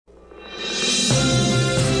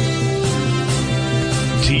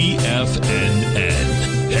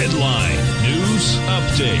TFNN Headline News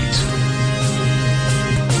Update.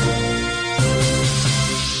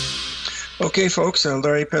 Okay, folks,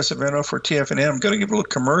 Larry Pesavento for TFNN. I'm going to give a little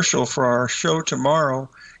commercial for our show tomorrow.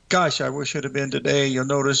 Gosh, I wish it had been today. You'll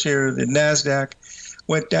notice here the NASDAQ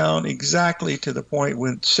went down exactly to the point,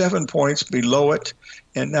 went 7 points below it,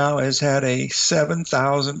 and now has had a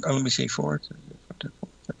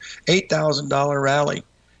 $8,000 rally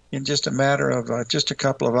in just a matter of just a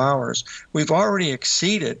couple of hours. We've already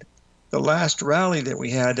exceeded the last rally that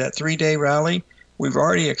we had, that 3-day rally. We've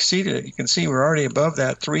already exceeded it. You can see we're already above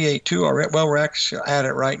that 382 already. Well, we're actually at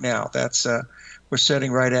it right now. That's we're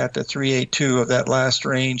sitting right at the 382 of that last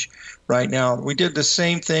range right now. We did the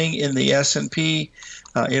same thing in the S&P.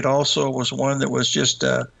 It also was one that was just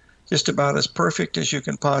about as perfect as you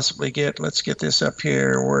can possibly get. Let's get this up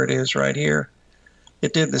here where it is right here.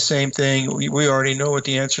 It did the same thing. We already know what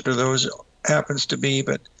the answer to those happens to be,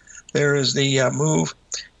 but there is the move.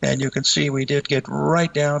 And you can see we did get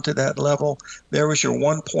right down to that level. There was your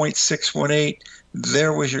 1.618.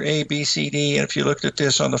 There was your A, B, C, D. And if you looked at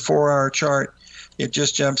this on the 4-hour chart, it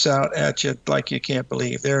just jumps out at you like you can't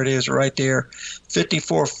believe. There it is right there,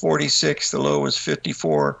 54.46. The low was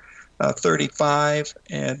 54.35.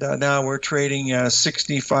 And now we're trading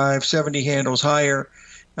 65, 70 handles higher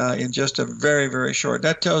in just a very, very short.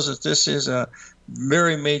 That tells us this is a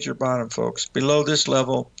very major bottom, folks. Below this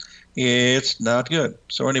level, it's not good.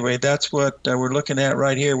 So anyway, that's what we're looking at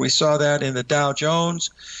right here. We saw that in the Dow Jones.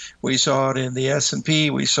 We saw it in the S&P.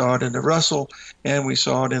 We saw it in the Russell. And we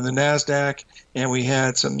saw it in the NASDAQ. And we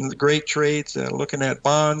had some great trades looking at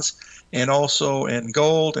bonds and also in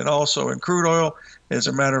gold and also in crude oil. As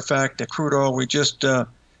a matter of fact, the crude oil, we just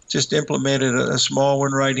implemented a small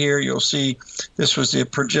one right here. You'll see this was the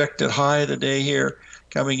projected high of the day here,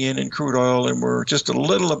 coming in crude oil, and we're just a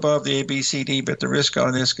little above the ABCD, but the risk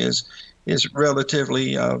on this is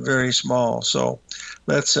relatively very small. So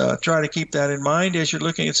let's try to keep that in mind as you're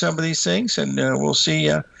looking at some of these things, and we'll see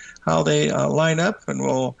how they line up. And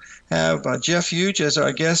we'll have Jeff Hughes as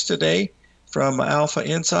our guest today from Alpha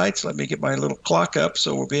Insights. Let me get my little clock up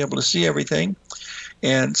so we'll be able to see everything.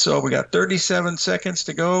 And so we got 37 seconds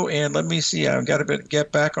to go, and let me see. I've got to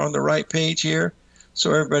get back on the right page here,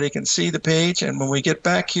 so everybody can see the page. And when we get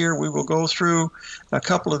back here, we will go through a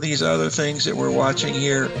couple of these other things that we're watching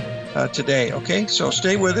here today. Okay, so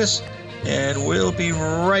stay with us, and we'll be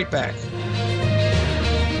right back.